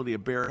capability a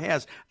bear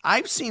has.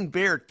 I've seen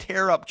bear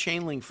tear up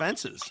chain link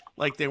fences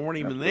like they weren't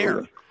even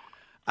there.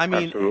 I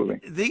mean,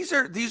 Absolutely. these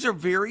are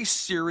very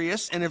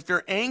serious, and if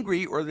they're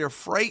angry or they're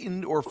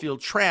frightened or feel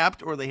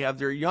trapped or they have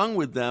their young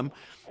with them,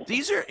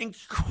 these are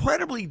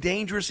incredibly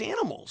dangerous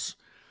animals.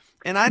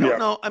 And I don't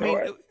know.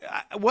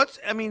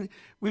 I mean,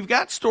 we've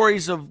got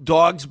stories of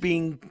dogs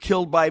being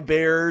killed by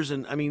bears,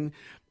 and I mean,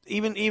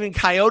 even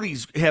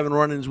coyotes having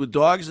run-ins with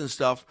dogs and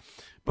stuff.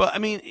 But I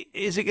mean,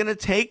 is it going to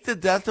take the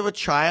death of a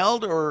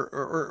child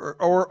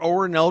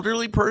or an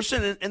elderly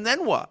person, and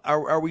then what?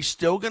 Are we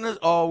still going to?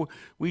 Oh,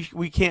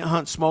 we can't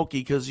hunt Smokey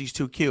because he's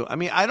too cute. I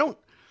mean, I don't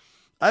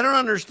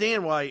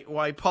understand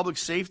why public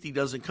safety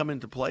doesn't come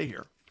into play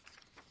here.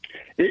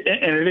 And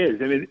it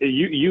is. I mean,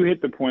 you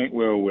hit the point,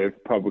 Will,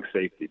 with public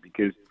safety,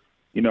 because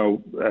you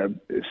know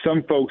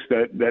some folks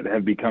that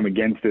have become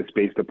against this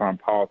based upon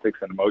politics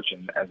and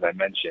emotion, as I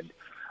mentioned,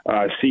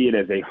 see it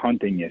as a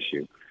hunting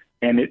issue.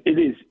 And it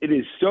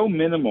is so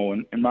minimal,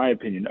 in my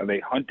opinion, of a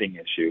hunting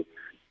issue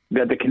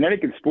that the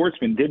Connecticut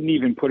sportsmen didn't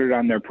even put it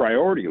on their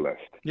priority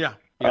list. Yeah.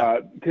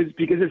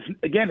 Because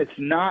it's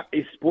not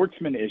a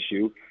sportsman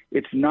issue.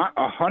 It's not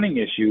a hunting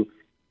issue.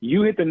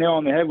 You hit the nail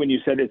on the head when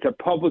you said it's a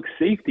public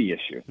safety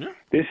issue. Yeah.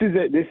 This is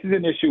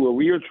an issue where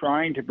we are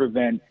trying to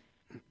prevent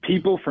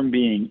people from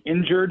being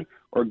injured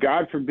or,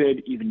 God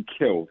forbid, even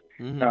killed.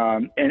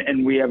 Mm-hmm.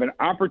 And we have an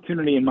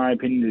opportunity, in my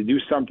opinion, to do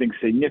something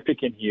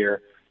significant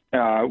here.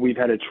 We've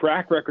had a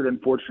track record,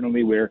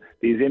 unfortunately, where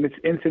these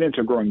incidents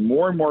are growing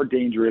more and more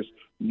dangerous,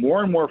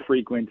 more and more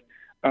frequent.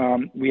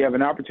 We have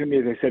an opportunity,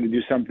 as I said, to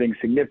do something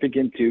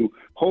significant to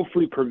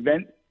hopefully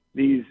prevent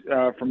these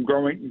from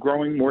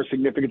growing more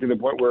significant to the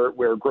point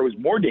where it grows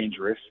more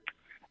dangerous.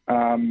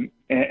 And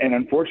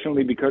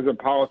unfortunately, because of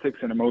politics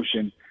and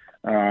emotion,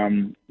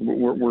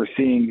 we're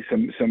seeing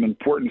some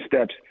important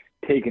steps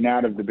taken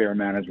out of the bear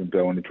management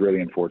bill, and it's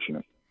really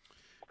unfortunate.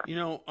 You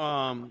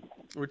know,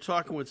 we're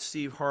talking with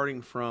Steve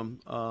Harding from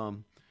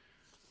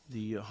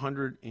the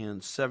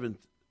 107th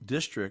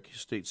District,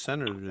 State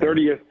Senator.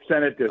 30th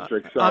Senate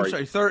District, sorry.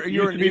 I'm sorry,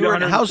 you were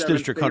in House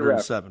District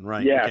 107,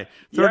 right? Yeah. Okay.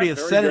 30th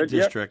Senate good.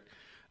 District.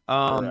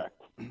 Correct.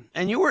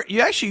 And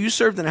you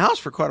served in the House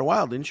for quite a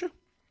while, didn't you?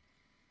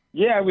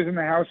 Yeah, I was in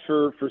the House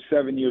for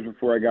 7 years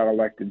before I got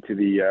elected to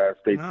the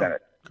State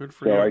Senate. Good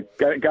for you.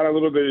 So I got a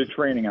little bit of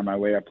training on my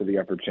way up to the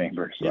upper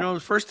chamber. So. You know, the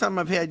first time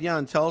I've had you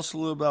on, tell us a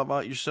little bit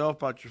about yourself,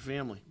 about your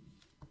family.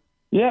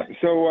 Yeah,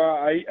 so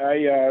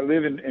I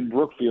live in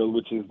Brookfield,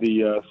 which is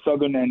the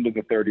southern end of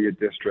the 30th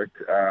district.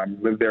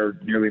 Lived there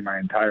nearly my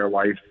entire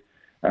life.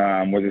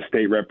 Was a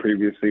state rep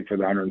previously for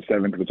the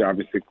 107th, which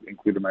obviously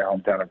included my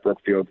hometown of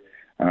Brookfield.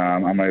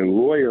 I'm a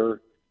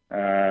lawyer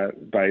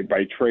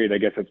by trade. I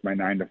guess that's my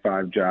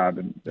 9-to-5 job,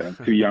 and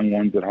 2 young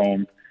ones at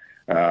home,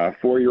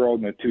 4-year-old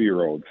and a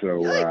 2-year-old.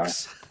 So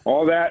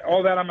all that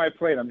on my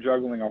plate. I'm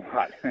juggling a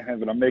lot,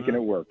 but I'm making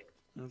it work.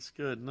 That's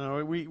good.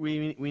 No, we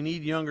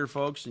need younger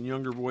folks and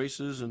younger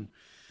voices and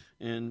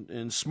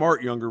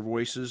smart younger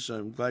voices.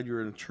 I'm glad you're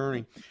an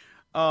attorney.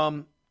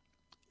 I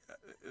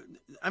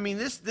mean,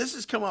 this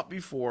has come up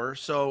before,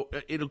 so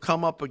it'll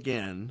come up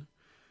again.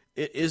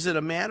 Is it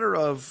a matter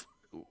of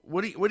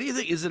what do you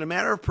think? Is it a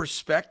matter of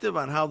perspective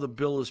on how the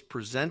bill is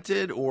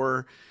presented,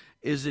 or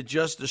is it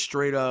just a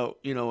straight out,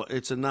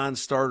 it's a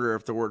non-starter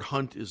if the word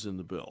hunt is in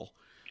the bill?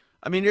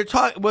 I mean,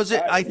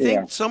 I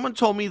think someone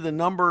told me the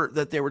number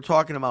that they were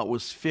talking about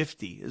was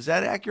 50. Is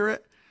that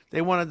accurate?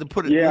 They wanted to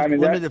put it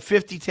limited to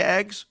 50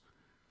 tags?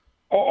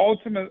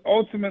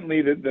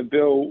 Ultimately, the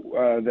bill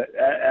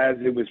as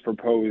it was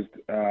proposed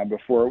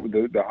before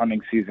the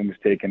hunting season was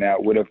taken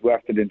out would have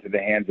left it into the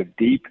hands of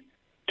DEEP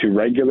to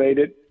regulate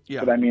it.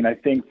 Yeah. But I mean, I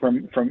think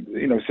from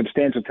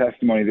substantial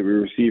testimony that we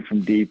received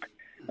from DEEP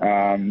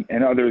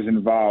and others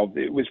involved,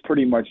 it was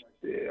pretty much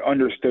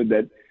understood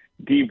that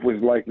DEEP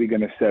was likely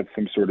going to set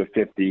some sort of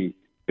 50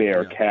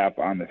 bear cap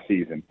on the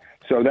season.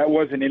 So that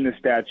wasn't in the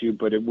statute,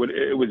 but it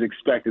was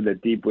expected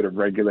that DEEP would have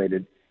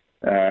regulated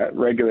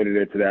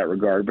it to that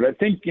regard. But I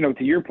think,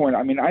 to your point,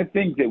 I mean, I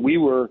think that we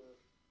were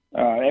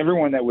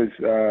everyone that was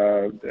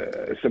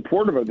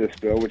supportive of this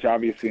bill, which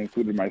obviously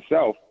included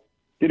myself,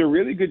 did a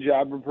really good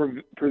job of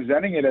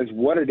presenting it as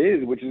what it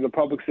is, which is a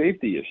public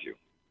safety issue.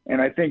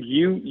 And I think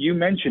you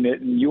mentioned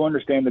it, and you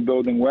understand the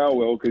building well,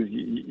 Will, because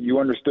you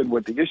understood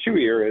what the issue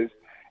here is.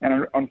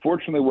 And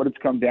unfortunately, what it's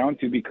come down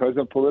to, because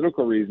of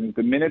political reasons,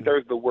 the minute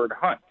there's the word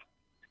hunt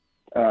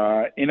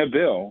in a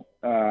bill,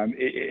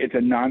 it's a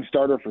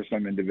non-starter for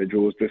some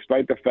individuals,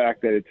 despite the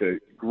fact that it's a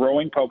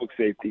growing public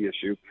safety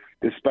issue,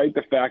 despite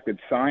the fact that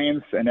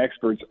science and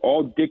experts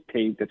all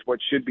dictate that's what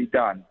should be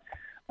done.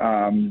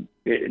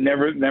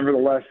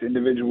 Nevertheless,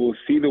 individuals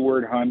see the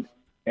word hunt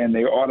and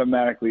they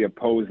automatically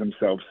oppose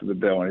themselves to the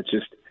bill. And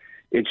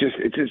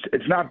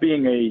it's not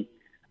being a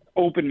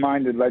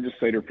open-minded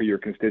legislator for your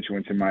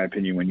constituents, in my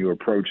opinion, when you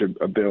approach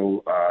a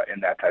bill in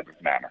that type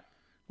of manner.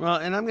 Well,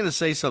 and I'm going to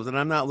say something.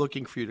 I'm not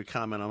looking for you to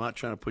comment. I'm not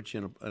trying to put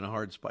you in a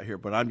hard spot here,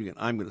 but I'm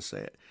going to say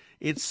it.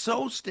 It's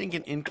so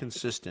stinking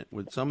inconsistent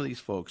with some of these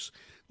folks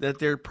that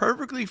they're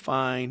perfectly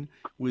fine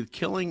with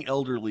killing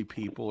elderly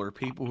people or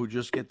people who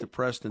just get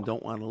depressed and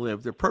don't want to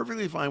live. They're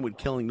perfectly fine with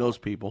killing those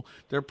people.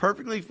 They're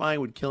perfectly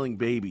fine with killing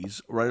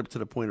babies right up to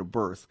the point of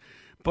birth.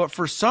 But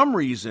for some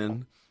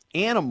reason,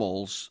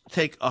 animals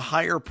take a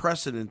higher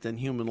precedent than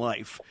human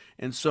life.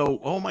 And so,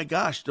 oh my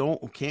gosh,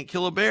 can't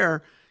kill a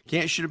bear.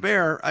 Can't shoot a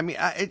bear. I mean,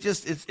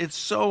 it's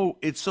so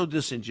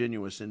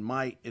disingenuous in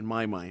my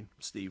mind,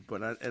 Steve.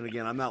 But and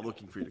again, I'm not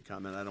looking for you to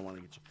comment. I don't want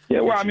to get you.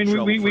 Yeah, well, I mean,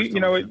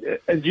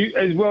 as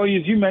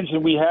you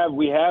mentioned, we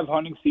have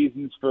hunting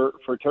seasons for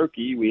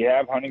turkey. We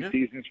have hunting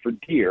seasons for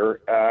deer,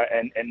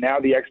 and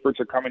now the experts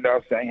are coming to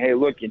us saying, hey,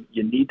 look,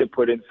 you need to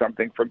put in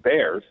something for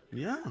bears.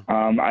 Yeah.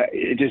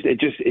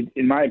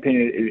 In my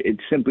opinion, it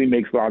simply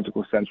makes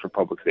logical sense for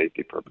public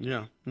safety purposes.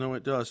 Yeah. No,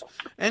 it does.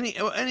 Any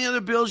other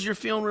bills you're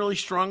feeling really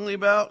strongly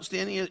about?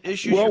 Any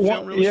issues you're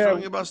feeling really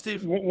strongly about,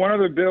 Steve? One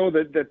other bill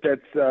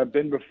that's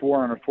been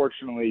before, and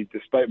unfortunately,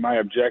 despite my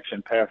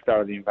objection, passed out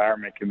of the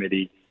Environment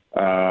Committee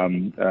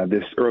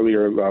this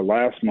earlier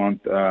last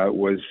month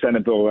was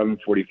Senate Bill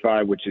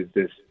 1145, which is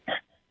this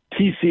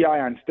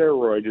TCI on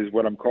steroids is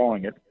what I'm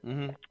calling it,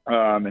 and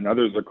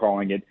others are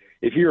calling it.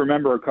 If you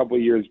remember a couple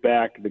of years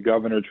back, the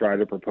governor tried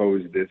to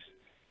propose this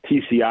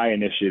TCI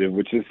initiative,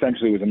 which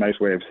essentially was a nice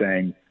way of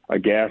saying a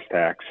gas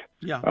tax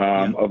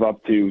of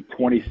up to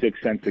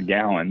 26 cents a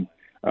gallon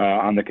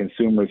on the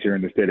consumers here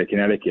in the state of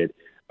Connecticut.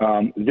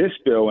 This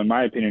bill, in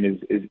my opinion,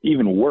 is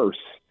even worse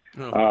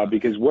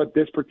because what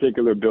this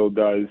particular bill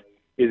does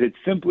is it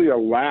simply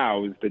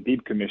allows the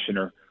DEEP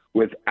commissioner,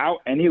 without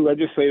any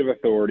legislative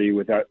authority,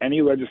 without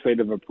any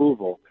legislative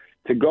approval,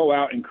 to go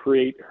out and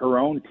create her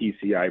own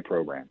TCI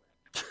program.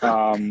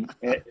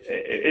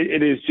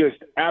 It is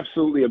just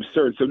absolutely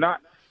absurd. So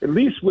at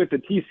least with the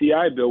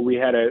TCI bill, we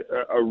had a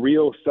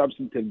real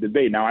substantive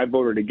debate. Now, I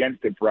voted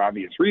against it for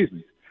obvious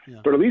reasons.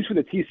 Yeah. But at least with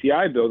the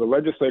TCI bill, the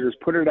legislators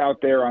put it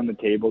out there on the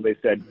table. They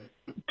said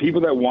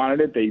people that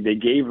wanted it, they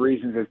gave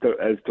reasons as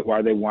to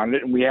why they wanted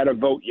it, and we had a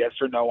vote yes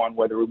or no on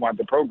whether we want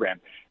the program.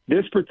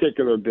 This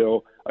particular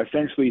bill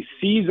essentially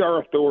cedes our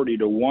authority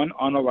to one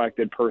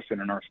unelected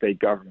person in our state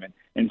government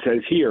and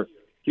says, here's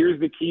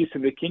the keys to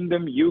the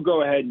kingdom. You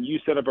go ahead and you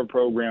set up a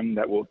program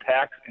that will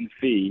tax and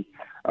fee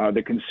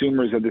the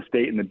consumers of the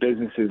state and the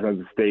businesses of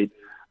the state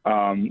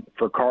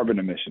for carbon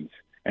emissions.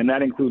 And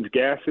that includes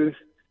gases.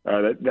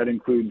 That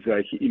includes,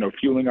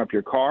 fueling up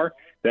your car.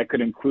 That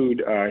could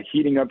include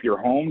heating up your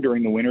home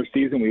during the winter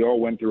season. We all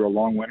went through a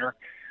long winter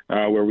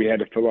where we had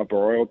to fill up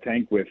our oil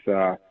tank with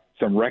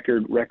some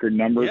record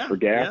numbers for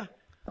gas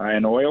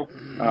and oil.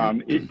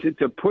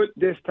 To put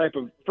this type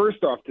of,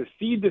 first off, to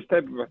cede this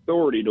type of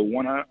authority to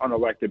one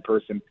unelected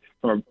person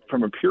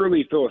from a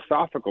purely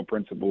philosophical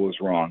principle is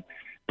wrong.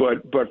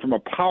 But from a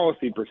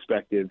policy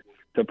perspective,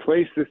 to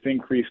place this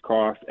increased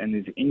cost and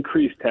these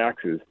increased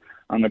taxes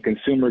on the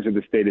consumers of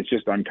the state is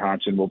just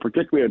unconscionable,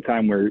 particularly at a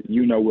time where,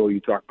 Will, you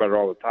talk about it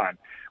all the time.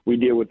 We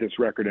deal with this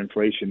record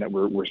inflation that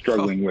we're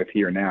struggling with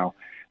here now.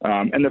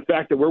 And the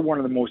fact that we're one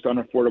of the most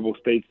unaffordable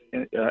states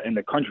in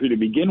the country to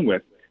begin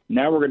with,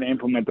 now we're going to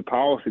implement the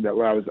policy that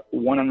allows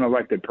one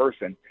unelected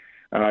person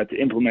to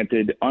implement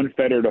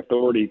unfettered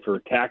authority for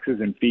taxes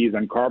and fees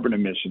on carbon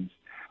emissions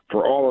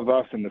for all of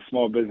us and the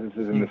small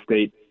businesses in the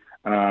state.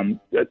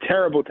 A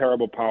terrible,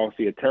 terrible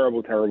policy, a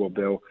terrible, terrible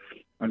bill.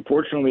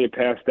 Unfortunately, it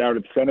passed out.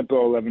 It's Senate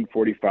Bill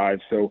 1145.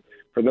 So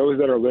for those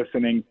that are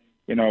listening,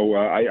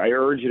 I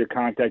urge you to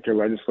contact your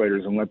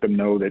legislators and let them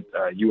know that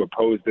you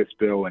oppose this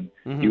bill and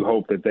you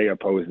hope that they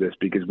oppose this,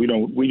 because we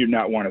do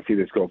not want to see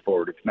this go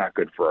forward. It's not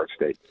good for our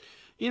state.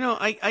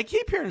 I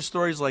keep hearing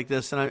stories like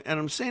this, and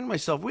I'm saying to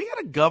myself, we got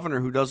a governor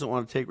who doesn't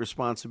want to take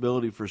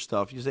responsibility for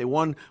stuff. You say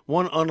one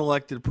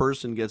unelected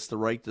person gets to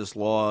write this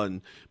law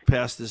and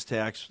pass this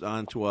tax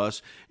on to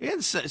us.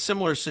 And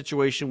similar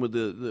situation with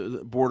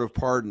the Board of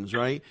Pardons,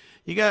 right?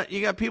 You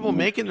got people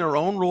making their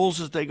own rules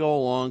as they go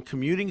along,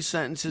 commuting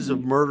sentences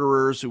of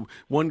murderers.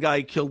 One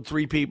guy killed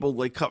 3 people,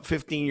 they cut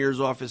 15 years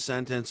off his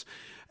sentence.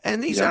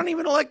 And these aren't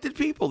even elected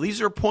people. These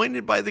are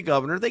appointed by the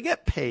governor. They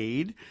get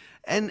paid.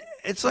 And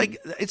it's like,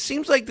 it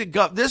seems like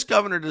this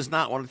governor does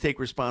not want to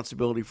take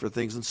responsibility for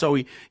things, and so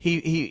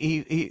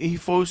he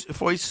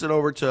foists it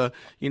over to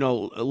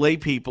lay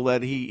people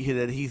that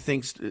he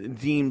thinks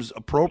deems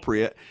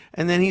appropriate,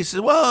 and then he says,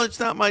 "Well,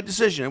 it's not my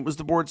decision; it was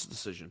the board's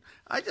decision."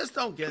 I just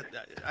don't get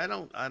that. I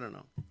don't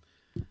know.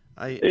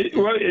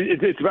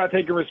 It's about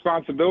taking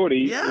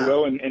responsibility,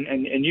 Will,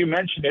 and you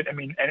mentioned it. I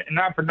mean, and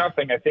not for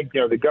nothing, I think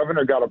the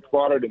governor got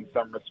applauded in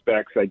some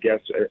respects, I guess,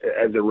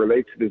 as it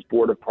relates to this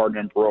Board of Pardon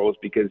and Paroles,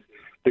 because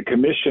the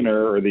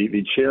commissioner or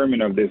the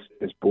chairman of this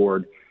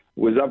board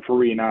was up for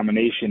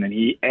renomination, and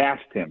he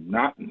asked him,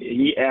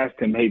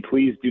 hey,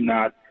 please do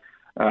not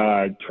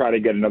try to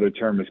get another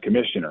term as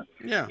commissioner.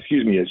 As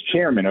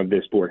chairman of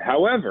this board.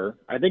 However,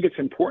 I think it's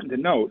important to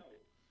note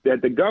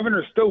that the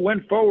governor still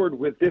went forward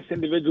with this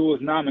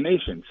individual's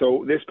nomination.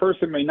 So this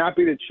person may not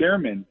be the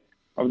chairman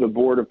of the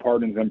Board of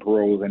Pardons and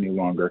Paroles any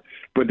longer,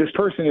 but this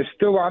person is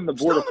still on the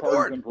Board of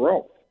Pardons and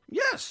Paroles.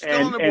 Yes,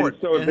 still on the board.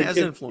 So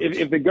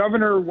if the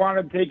governor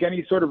wanted to take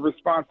any sort of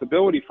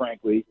responsibility,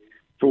 frankly,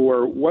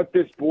 for what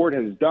this board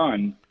has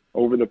done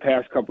over the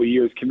past couple of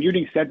years,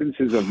 commuting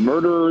sentences of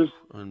murderers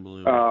and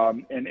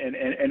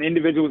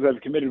individuals that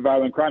have committed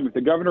violent crime, if the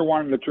governor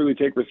wanted to truly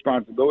take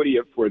responsibility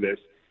for this,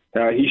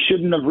 he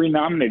shouldn't have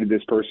renominated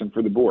this person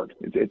for the board.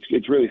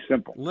 It's really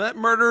simple. Let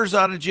murderers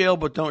out of jail,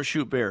 but don't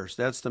shoot bears.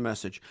 That's the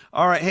message.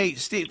 All right. Hey,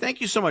 Steve,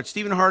 thank you so much.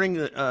 Stephen Harding,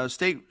 the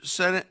State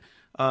Senate,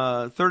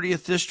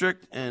 30th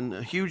District, and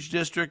a huge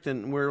district,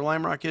 and where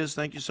Lime Rock is.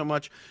 Thank you so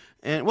much.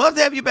 And we'll have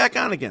to have you back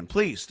on again,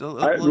 please.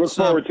 I look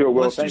forward to it,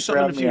 Will. Let's Thanks do for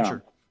something in having the future.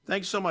 me on.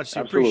 Thanks so much,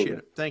 Steve. Absolutely. Appreciate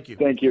it. Thank you.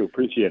 Thank you.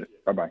 Appreciate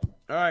it. Bye-bye. All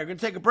right, we're going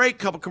to take a break,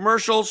 couple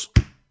commercials.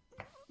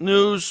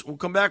 News. We'll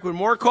come back with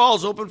more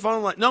calls, open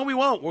phone line. No, we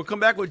won't. We'll come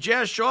back with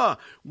Jazz Shaw,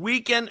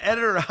 weekend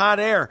editor at Hot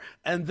Air,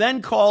 and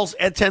then calls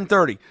at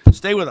 10:30.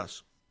 Stay with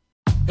us.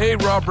 Hey,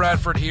 Rob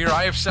Bradford here.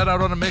 I have set out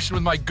on a mission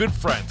with my good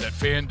friends at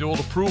FanDuel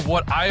to prove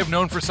what I have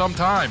known for some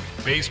time.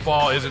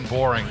 Baseball isn't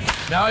boring.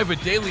 Now I have a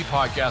daily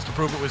podcast to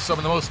prove it with some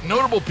of the most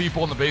notable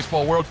people in the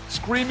baseball world,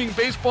 screaming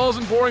baseball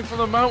isn't boring from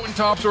the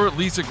mountaintops, or at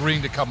least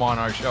agreeing to come on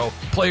our show.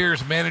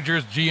 Players,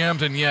 managers,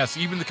 GMs, and yes,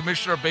 even the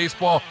commissioner of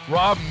baseball,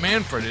 Rob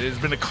Manfred. It has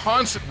been a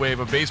constant wave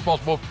of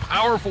baseball's most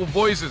powerful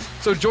voices.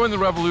 So join the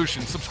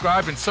revolution.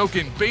 Subscribe and soak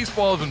in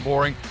Baseball Isn't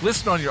Boring.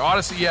 Listen on your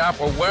Odyssey app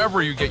or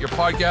wherever you get your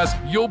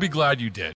podcasts. You'll be glad you did.